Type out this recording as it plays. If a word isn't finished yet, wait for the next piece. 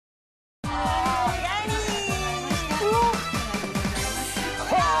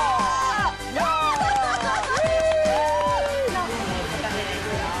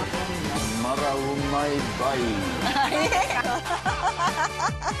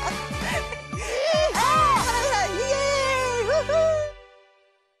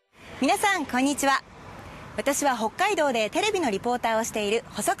皆さんこんにちは。私は北海道でテレビのリポーターをしている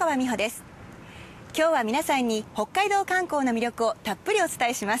細川美穂です。今日は皆さんに北海道観光の魅力をたっぷりお伝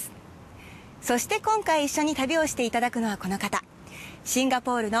えします。そして今回一緒に旅をしていただくのはこの方、シンガ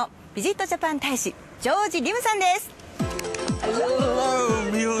ポールのビジットジャパン大使ジョージ・リムさんです。 Hello,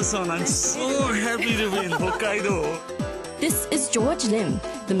 Miho-san. I'm so happy to be in Hokkaido. This is George Lim,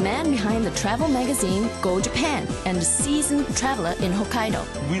 the man behind the travel magazine Go Japan and a seasoned traveler in Hokkaido.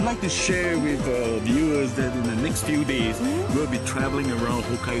 We'd like to share with viewers that in the next few days we'll be traveling around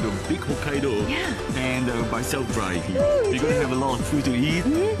Hokkaido, big Hokkaido, and by self-driving. We're going to have a lot of food to eat,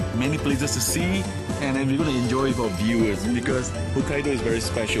 many places to see, and then we're going to enjoy it for viewers because Hokkaido is very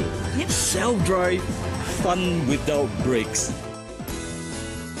special. Self-drive, fun without brakes.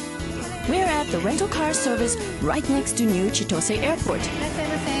 We're at the rental car service right next to New Chitose Airport.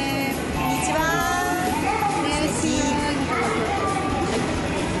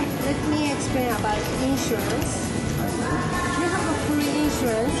 Let me explain about insurance. You have a free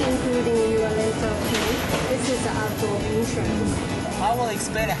insurance including your rental fee. This is outdoor insurance. I will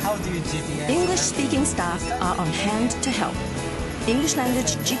explain how to use GPS. English-speaking staff are on hand to help. English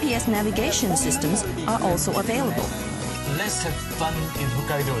language GPS navigation systems are also available. Let's have fun in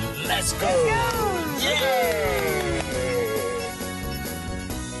Hokkaido. Let's go! Yay!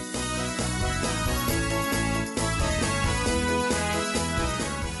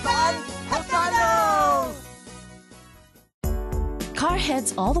 Fun Hokkaido! Car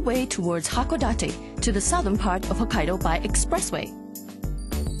heads all the way towards Hakodate to the southern part of Hokkaido by expressway.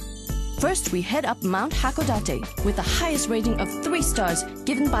 First, we head up Mount Hakodate with the highest rating of 3 stars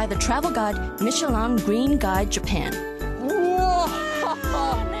given by the travel guide Michelin Green Guide Japan.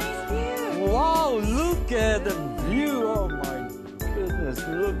 Wow! Nice view! Wow, look at the view! Oh my goodness,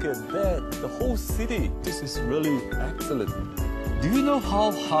 look at that! The whole city. This is really excellent. Do you know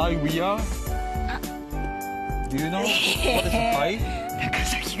how high we are? Do you know what is the height?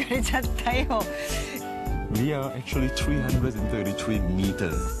 We are actually 333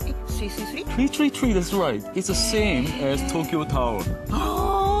 meters. 333, that's right. It's the same as Tokyo Tower.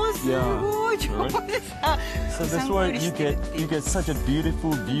 So that's why you get such a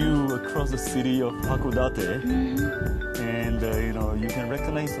beautiful view across the city of Hakodate, and you can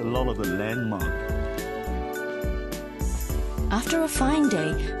recognize a lot of the landmarks. After a fine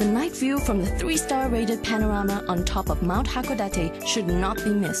day, the night view from the 3-star rated panorama on top of Mount Hakodate should not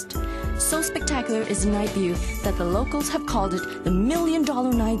be missed. So spectacular is the night view that the locals have called it the $1 million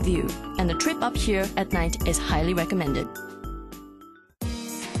night view, and the trip up here at night is highly recommended.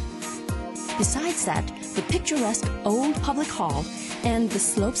 Besides that, the picturesque old public hall and the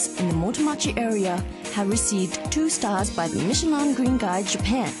slopes in the Motomachi area have received 2 stars by the Michelin Green Guide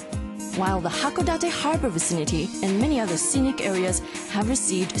Japan, while the Hakodate Harbor vicinity and many other scenic areas have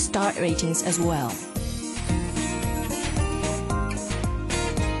received star ratings as well.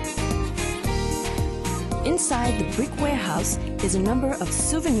 Inside the brick warehouse is a number of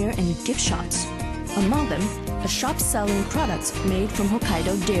souvenir and gift shops. Among them, a shop selling products made from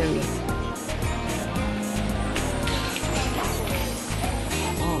Hokkaido dairy.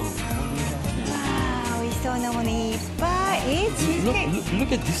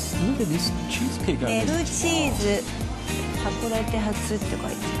 Look at this cheesecake. メルチーズ函館発って書いて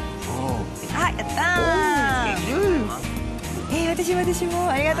ある。やったー。私も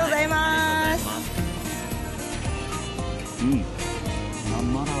ありがとうございます。生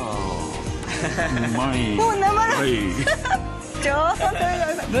ラうまい。もう生ラ。はい。超食べたい。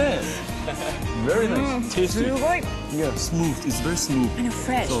ね。Very nice. Tasty. すごい。Yeah, smooth. It's very smooth. And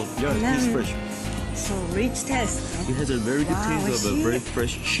fresh. So yeah, it's fresh. So rich taste. It has a very good taste of a very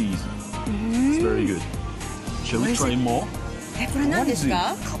fresh cheese. It's very good. Shall we try more? これ何です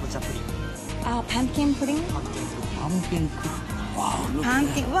か？かぼちゃプリン。パンプキンプリン？パンピンク。パン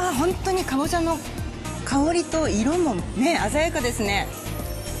プキン。本当にかぼちゃの香りと色もね鮮やかですね。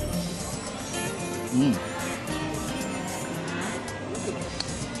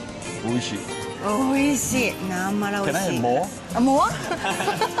美味しい。美味しい。生ら美味しい。もう？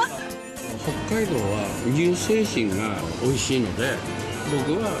北海道は乳製品が美味しいので、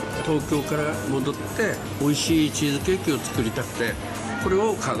僕は東京から戻って美味しいチーズケーキを作りたくてこれ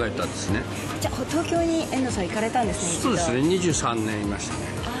を考えたんですね。じゃあ東京に遠藤さん行かれたんですね。そうですね、23年いましたね。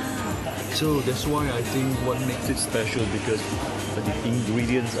So that's why I think what makes it special because the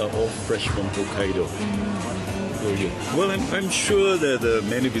ingredients are all fresh from Hokkaido. Well, I'm sure that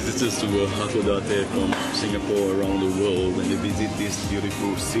many visitors to Hakodate from Singapore around the world, when they visit this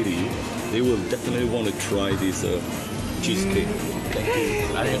beautiful city, they will definitely want to try this cheesecake. Thank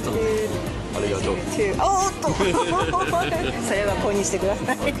you. ありがとう。おーっとそれは購入してくだ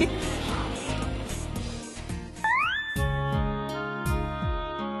さい。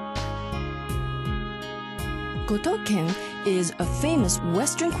Gotoken is a famous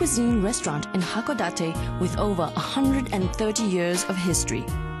Western cuisine restaurant in Hakodate with over 130 years of history.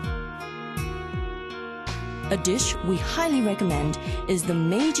 A dish we highly recommend is the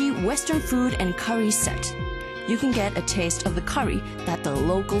Meiji Western food and curry set. You can get a taste of the curry that the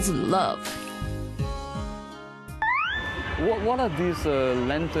locals love. What are these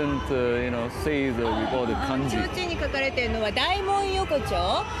lanterns, say with all the 提 kanji? 灯に書かれているのは大門横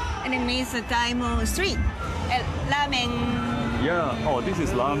丁 and it means Daimon Street. ラーメン。 Yeah. Oh, this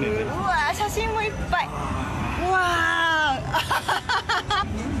is ramen. うわー、写真もいっぱい。うわー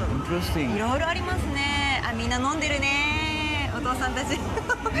Interesting. いろいろありますね。あ、みんな飲んでるね。お父さんたち。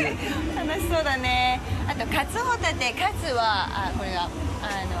楽しそうだね。あとカツホタテ、カツはこれが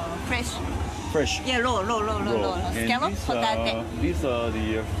フレッシュ。Fresh. いやロー。スキャロップホタテ。 These are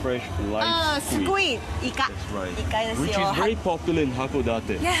the fresh あ live ー、す squid. ごいイカ。 That's right. イカですよ。 Which is very popular in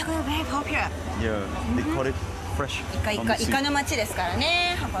Hakodate. いや、これ very popular。 Yeah. They call it fresh. イカの町ですから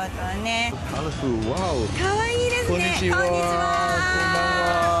ね。函館はね。 Colorful. Wow. 可愛いですね。こんにちは。こんにちは。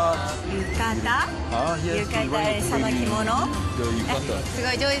浴衣。Ah, yes. 浴衣様着物。 The yukata. す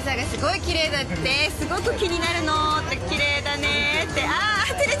ごいジョージさんがすごい綺麗だってすごく気になるのって綺麗だねってあ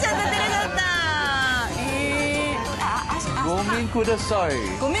ーテレちゃんだテレだったごめんください。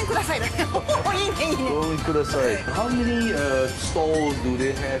ごめんくださいだっておーいいねいいねごめんください。How many stalls do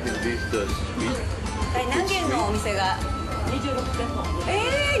they have in this street? 何軒のお店が26店舗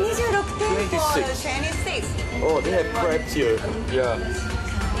26店舗26 Oh, they have crabs here. Yeah.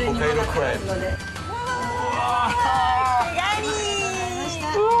 Hokkaido crab.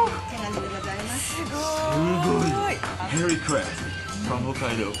 手紙すごい Hairy crab from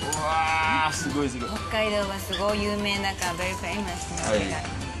Hokkaido. わー、すごいすごい。北海道はすごい有名だから very famous のはい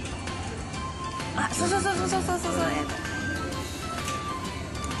あ、そう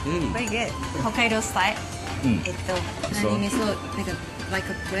very good 北海道スタイル何味噌like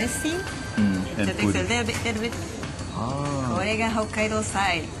a dressing and just pudding. a little bit これが北海道ス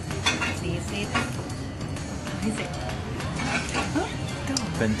タイル Do you see that? What is it?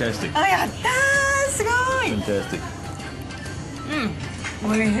 Fantastic. あ、やったーすごい Fantastic.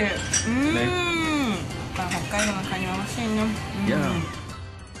 おいしい北海道のカニは美味しいね Yeah.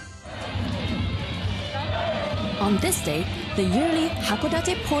 On this day, the yearly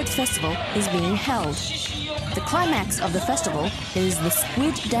Hakodate Port Festival is being held. The climax of the festival is the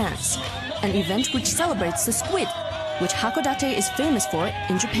Squid Dance, an event which celebrates the squid, which Hakodate is famous for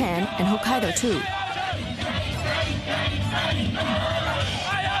in Japan and Hokkaido too.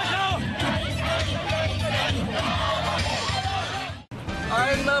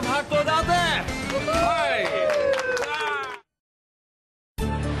 I love Hakodate!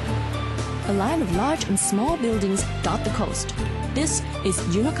 A line of large and small buildings dot the coast. This is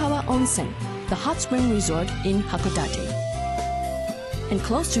Yunokawa Onsen, the hot spring resort in Hakodate. And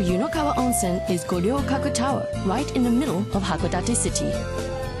close to Yunokawa Onsen is Goryokaku Tower, right in the middle of Hakodate City.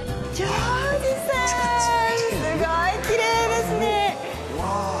 ジョージさんすごい綺麗ですね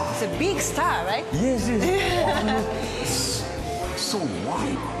It's a big star, right? Yes, yes. So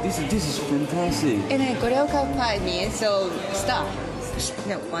wide. This is fantastic. And then Goryokaku Park means so star.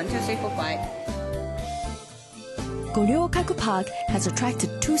 No, 1, 2, 3, 4, 5. Goryokaku Park has attracted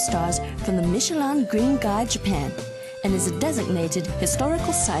 2 stars from the Michelin Green Guide Japan and is a designated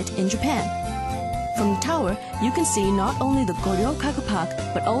historical site in Japan. From the tower, you can see not only the Goryokaku Park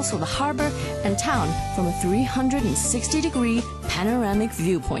but also the harbor and town from a 360-degree panoramic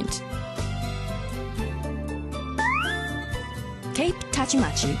viewpoint. Cape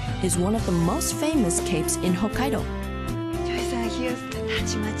Tachimachi is one of the most famous capes in Hokkaido. ジョージさん、here's た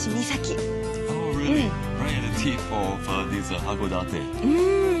ちまち岬 Oh, really? Right at the tip of this Hakodate.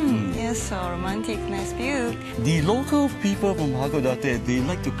 Yes, so romantic, nice view. The local people from Hakodate, they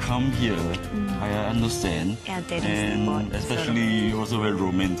like to come here. I understand. Yeah, they and support especially also a very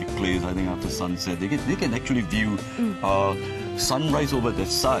romantic place. I think after sunset, they can actually view sunrise over that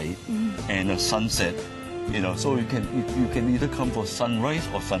side and a sunset. So you can either come for sunrise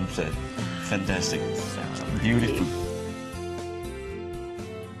or sunset. Fantastic, beautiful.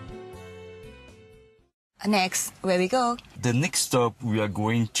 Next, where we go? The next stop, we are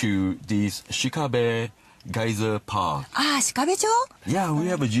going to this Shikabe Geyser Park. Ah, Shikabe-cho? Yeah, we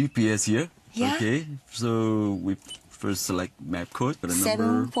have a GPS here. Yeah. Okay, so we first select map code for the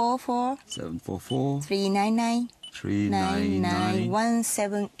number 744 744 399 399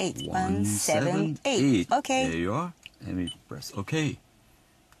 178 178. Okay. There you are. Let me press OK.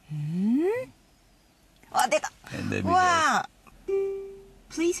 あ、出た。 And then we わあ。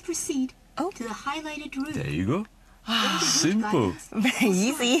 Please proceed Oh. to the highlighted route. there you go. Simple. Very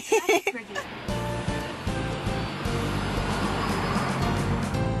easy.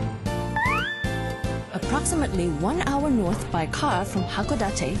 Approximately 1 hour north by car from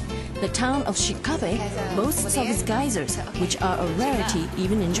Hakodate, the town of Shikabe boasts of its geysers, which are a rarity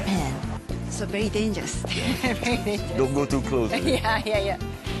even in Japan. So very dangerous. Very dangerous. Don't go too close. Yeah.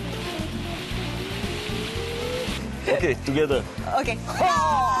 Okay, together. Okay.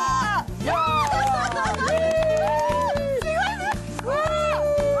 わ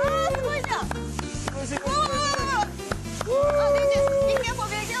ーすごいじゃん。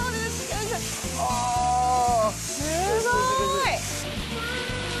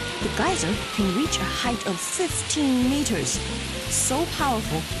The geyser can reach a height of 15 meters. So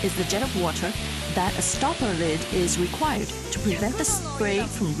powerful is the jet of water that a stopper lid is required to prevent the spray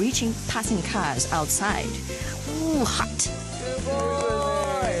from reaching passing cars outside. Ooh, hot.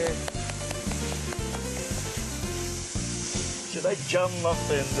 Should I jump up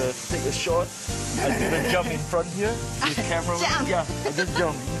and take a shot? I'm gonna jump in front here. This camera. Jump. Yeah, I just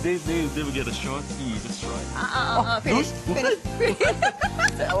jump. They will get a shot. You just try. Finish.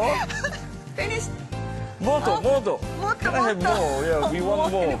 Oh, Finish. more. Can I have more? Yeah, we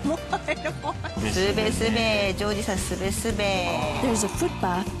want more. すべすべ、ジョージさんすべすべ。 There's a foot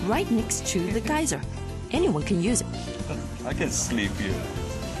bath right next to the geyser. Anyone can use it. I can sleep here.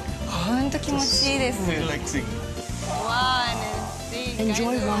 本当気持ちいいです。 Relaxing.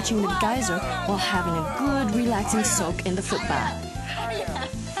 Enjoy watching the geyser while having a good relaxing soak in the foot bath.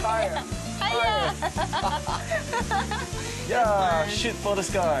 Yeah, shoot for the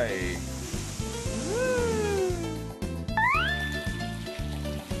sky.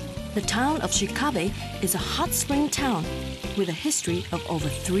 The town of Shikabe is a hot spring town with a history of over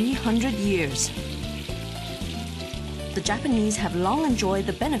 300 years. The Japanese have long enjoyed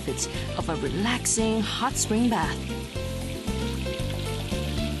the benefits of a relaxing hot spring bath.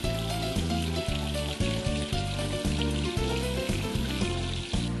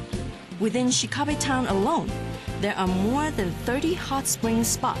 Within Shikabe town alone, there are more than 30 hot spring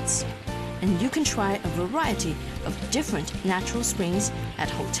spots, and you can try a variety of different natural springs at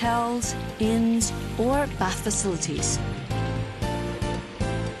hotels, inns, or bath facilities.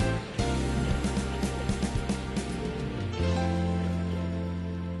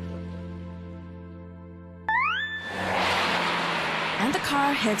 And the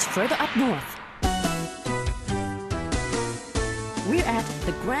car heads further up north. We're at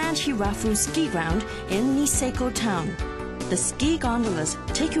the Grand Hirafu Ski Ground in Niseko Town. The ski gondolas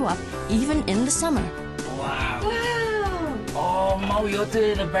take you up even in the summer. Wow. Oh,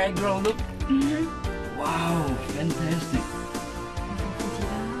 Maoyote in the background, look. Wow, fantastic.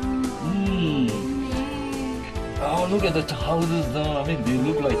 Oh, look at the houses now. I mean, they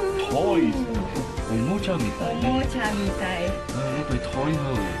look like toys. Omocha mitai. Look like toy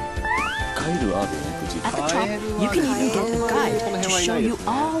house. At the top, you can even get a guide to show you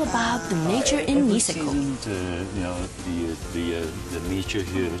all about the nature in Niseko. The nature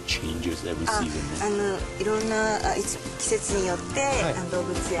here changes every いろんな季節によって動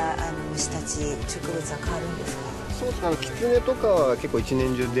物や虫たち、植物は変わるんですか？そうですね、キツネとかは結構一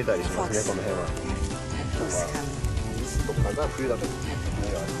年中出たりしますね、この辺は。リスとかが冬だとキ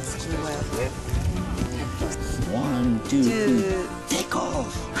ツネがありますね。One, two, three, take off!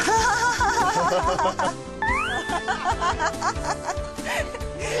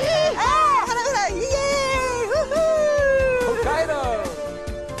 Hokkaido!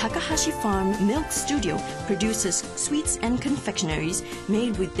 Takahashi Farm Milk Studio produces sweets and confectionaries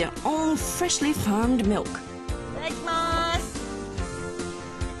made with their own freshly farmed milk. いただきます。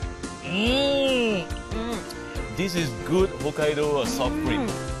 This is good Hokkaido soft cream.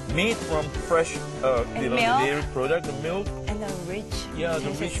 Made from fresh, milk? dairy product, the milk. And the rich. Yeah, the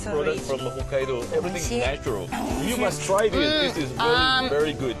Yes, rich it's so product rich. from Hokkaido. Everything Oishii. natural. You must try this. This is very,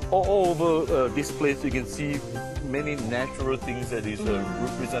 very good. All over this place, you can see many natural things that is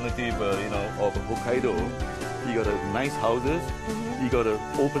representative, of Hokkaido. You got nice houses. You got an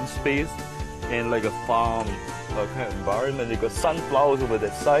open space and like a farm kind of environment. You got sunflowers over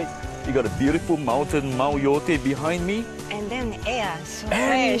that side. You got a beautiful mountain, Mount Yote, behind me. And then air, so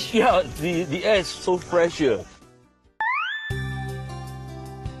And fresh. yeah, the air is so fresh here.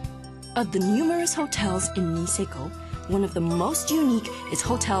 Of the numerous hotels in Niseko, one of the most unique is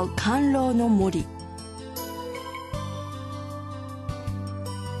Hotel Kanro no Mori.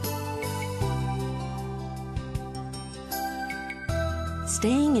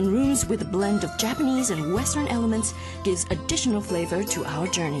 staying in rooms with a blend of Japanese and Western elements gives additional flavor to our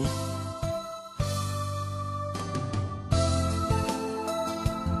journey.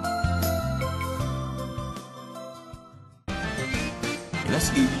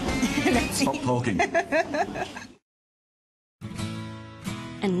 Let's eat. Stop talking.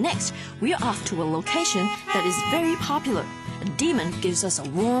 And next, we're off to a location that is very popular. A demon gives us a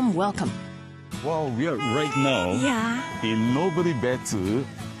warm welcome. Wow, we are right now in Noboribetsu.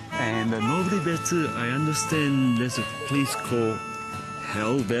 And Noboribetsu, I understand there's a place called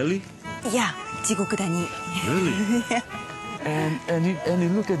Hell Valley. Yeah, 地獄谷. Really? And you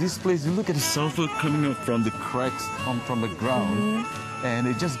look at this place, you look at the sulfur coming up from the cracks from the ground, and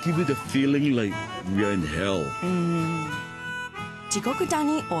it just gives you the feeling like we are in hell.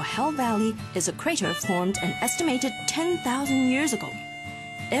 Jigokudani, or Hell Valley, is a crater formed an estimated 10,000 years ago.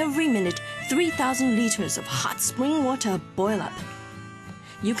 Every minute, 3,000 liters of hot spring water boil up.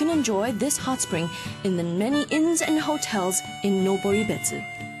 You can enjoy this hot spring in the many inns and hotels in Noboribetsu.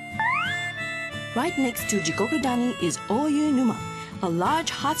 Right next to Jigokudani is Oyu Numa, a large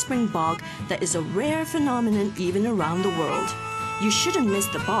hot spring bog that is a rare phenomenon even around the world. You shouldn't miss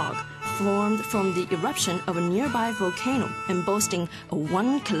the bog, formed from the eruption of a nearby volcano and boasting a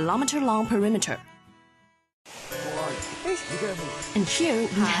 1-kilometer-long perimeter. And here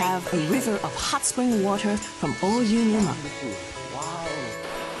we have a river of hot spring water from Oyu Numa.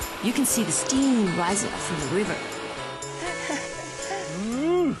 You can see the steam rising up from the river.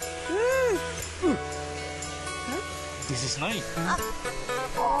 This is nice.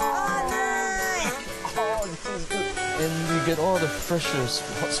 And you get all the freshest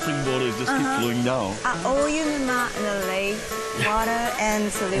hot spring water just keep flowing down. Oyu Numa and the lake water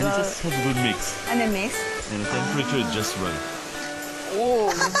and the And it river just has a good mix. and the mix. And the temperature is just right.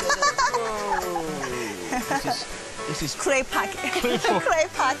 This is Clay pack. Clay pot. Clay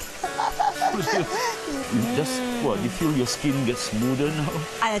pack. you feel your skin gets smoother now?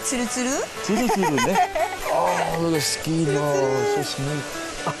 ツルツル? Oh, look at the skin. Oh, so smooth.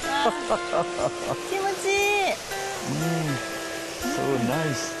 気持ちいい. So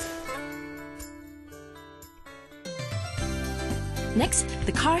nice. Next,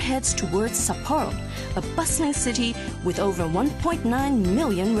 the car heads towards Sapporo, a bustling city with over 1.9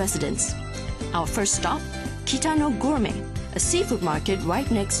 million residents. Our first stop, Kitano Gourmet, a seafood market right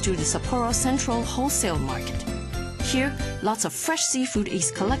next to the Sapporo Central Wholesale Market. Here, lots of fresh seafood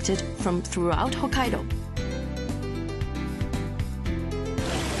is collected from throughout Hokkaido.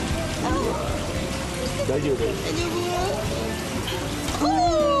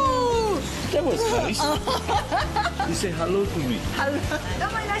 That was nice. You say hello to me. Hello.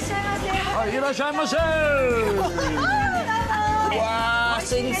 Wow,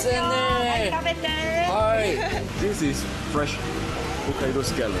 Hi. This is fresh Hokkaido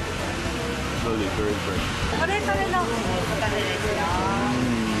scallop. Really, very fresh.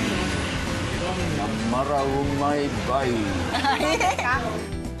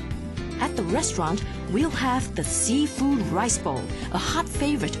 At the restaurant, we'll have the seafood rice bowl, a hot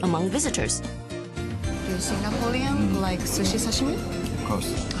favorite among visitors. Singaporean like sushi sashimi? Of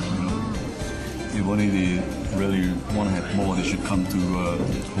course. If only they really want to have more, they should come to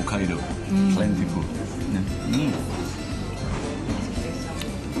Hokkaido. Plentiful. Yeah.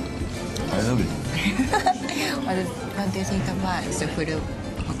 I love it. What do you think about the food of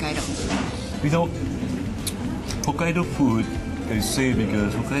Hokkaido? You know, Hokkaido food is safe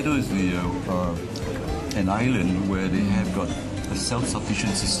because Hokkaido is an island where they have got a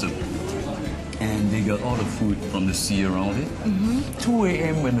self-sufficient system. And they got all the food from the sea around it. 2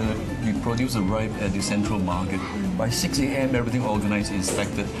 a.m. when the produce arrive at the central market. By 6 a.m. everything organized,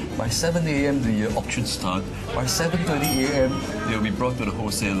 inspected. By 7 a.m. the auction start. By 7:30 a.m. they'll be brought to the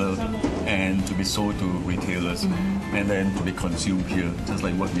wholesaler and to be sold to retailers. And then to be consumed here, just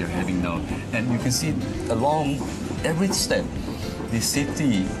like what we are having now. And you can see along every step, the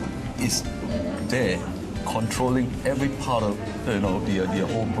safety is there, controlling every part of the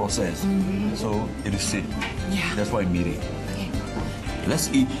whole process. So it is safe. Yeah. That's why I'm eating. Let's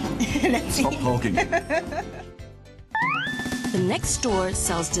eat. Stop talking. The next store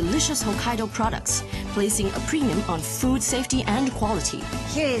sells delicious Hokkaido products, placing a premium on food safety and quality.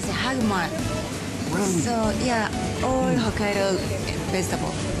 Here is a Hagmar. So yeah, all Hokkaido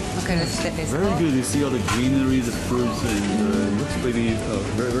vegetable. Hokkaido vegetable. Very good. You see all the greenery, the fruits, and it looks very,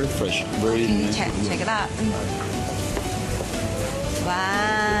 very fresh. Very nice. Check it out.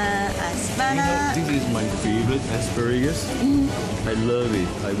 Wow, You know, asparagus. this is my favorite asparagus. I love it.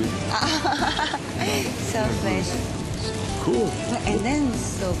 I will. So fresh. Cool. And then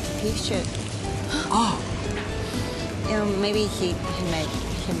so picture. maybe he made it.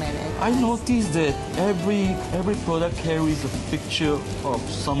 I noticed that every product carries a picture of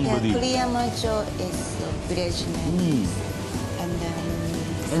somebody. Yeah, Kuriyamacho is a village name. And then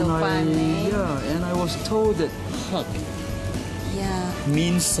sofa name. Yeah, and I was told that hug Yeah.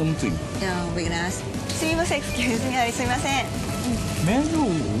 means something. Yeah, we can ask. すみません、excuse me、すみません。 May I know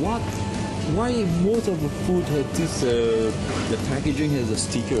why most of the food has this, the packaging has a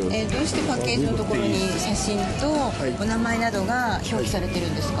sticker? どうしてパッケージのところに写真とお名前などが表記されてる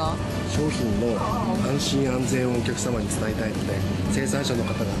んですか？商品の安心安全をお客様に伝えたいので、生産者の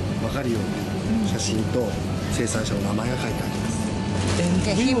方が分かるように写真と生産者の名前が書いてあります。 And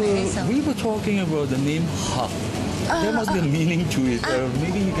he made some. we were talking about the name hug. There must be a meaning to it.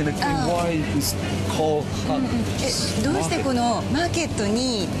 Maybe you can explain why it's called hug. どうしてこのマーケット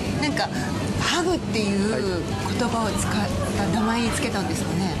になんかハグっていう言葉を使った名前につけたんです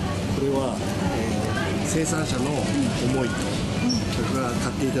かね？これは、生産者の思いと、それから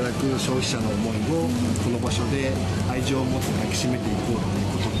買っていただく消費者の思いをこの場所で愛情を持って抱きしめていこうという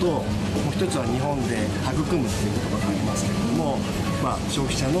ことと、もう一つは日本で育むっていう言葉がありますけれども、消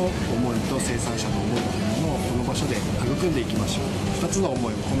費者の思いと生産者の思いというのをこの場所で育んでいきましょう。2つの思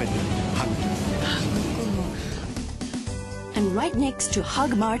いを込めてハグという。And right next to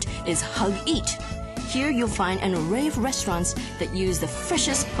Hug Mart is Hug Eat. Here you'll find an array of restaurants that use the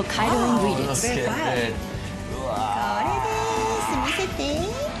freshest Hokkaido ingredients.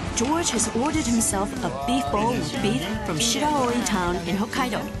 George has ordered himself a beef bowl with beef from Shiraoi town in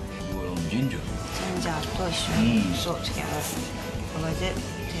Hokkaido. Ginger. じゃあと一緒にそうつけます。おいし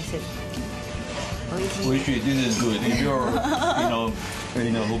い。おいしい。 This is good. If you're,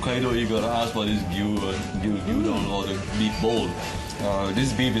 in Hokkaido, you gotta ask for this gyudon or the beef bowl.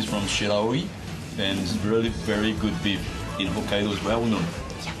 This beef is from Shiraoi, and it's really very good beef. In Hokkaido, it's well known.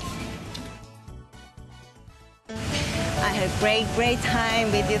 I had a great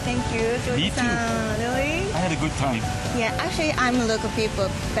time with you. Thank you, Me too. George-san. Really? I had a good time. Yeah, actually, I'm a local people,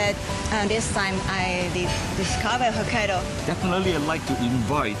 but this time I did discover Hokkaido. Definitely, I'd like to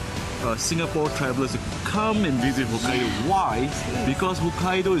invite Singapore travelers to come and visit Hokkaido. Why? Because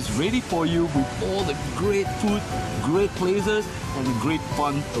Hokkaido is ready for you with all the great food, great places, and the great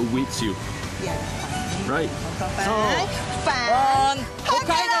fun awaits you. Yeah. Right? Fun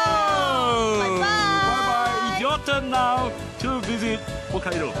Hokkaido! Bye-bye! Bye-bye! It's your turn now to visit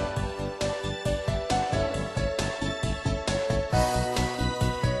Hokkaido.